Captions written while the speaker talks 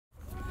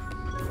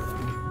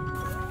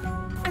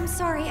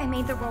sorry I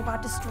made the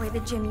robot destroy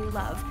the gym you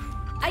love.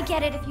 I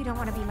get it if you don't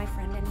want to be my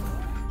friend anymore.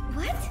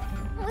 What?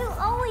 We'll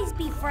always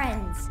be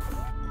friends.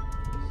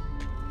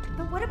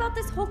 But what about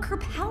this whole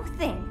Kerpow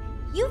thing?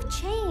 You've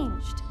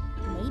changed.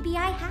 Maybe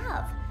I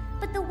have,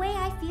 but the way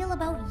I feel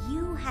about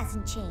you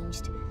hasn't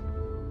changed.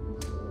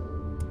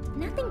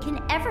 Nothing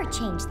can ever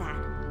change that.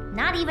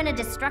 Not even a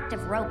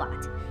destructive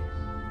robot.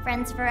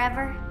 Friends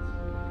forever?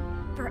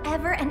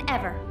 Forever and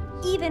ever,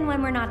 even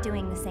when we're not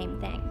doing the same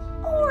thing.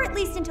 Or at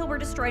least until we're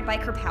destroyed by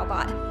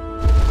Kerpowbot.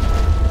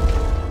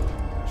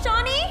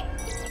 Shani?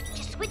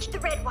 Just switch the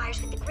red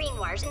wires with the green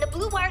wires and the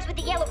blue wires with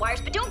the yellow wires,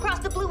 but don't cross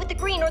the blue with the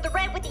green or the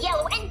red with the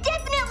yellow, and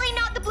definitely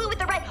not the blue with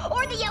the red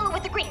or the yellow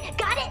with the green.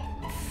 Got it?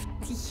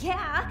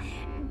 Yeah,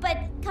 but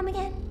come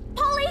again.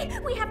 Polly,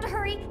 we have to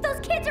hurry. Those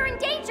kids are in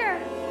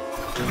danger.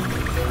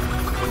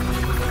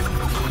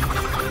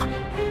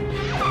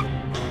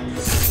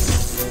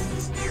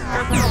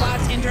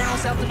 Robot's internal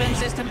self-defense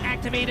system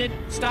activated.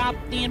 Stop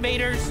the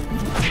invaders.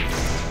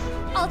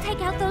 I'll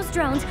take out those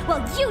drones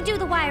while you do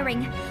the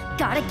wiring.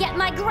 Gotta get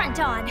my grunt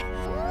on.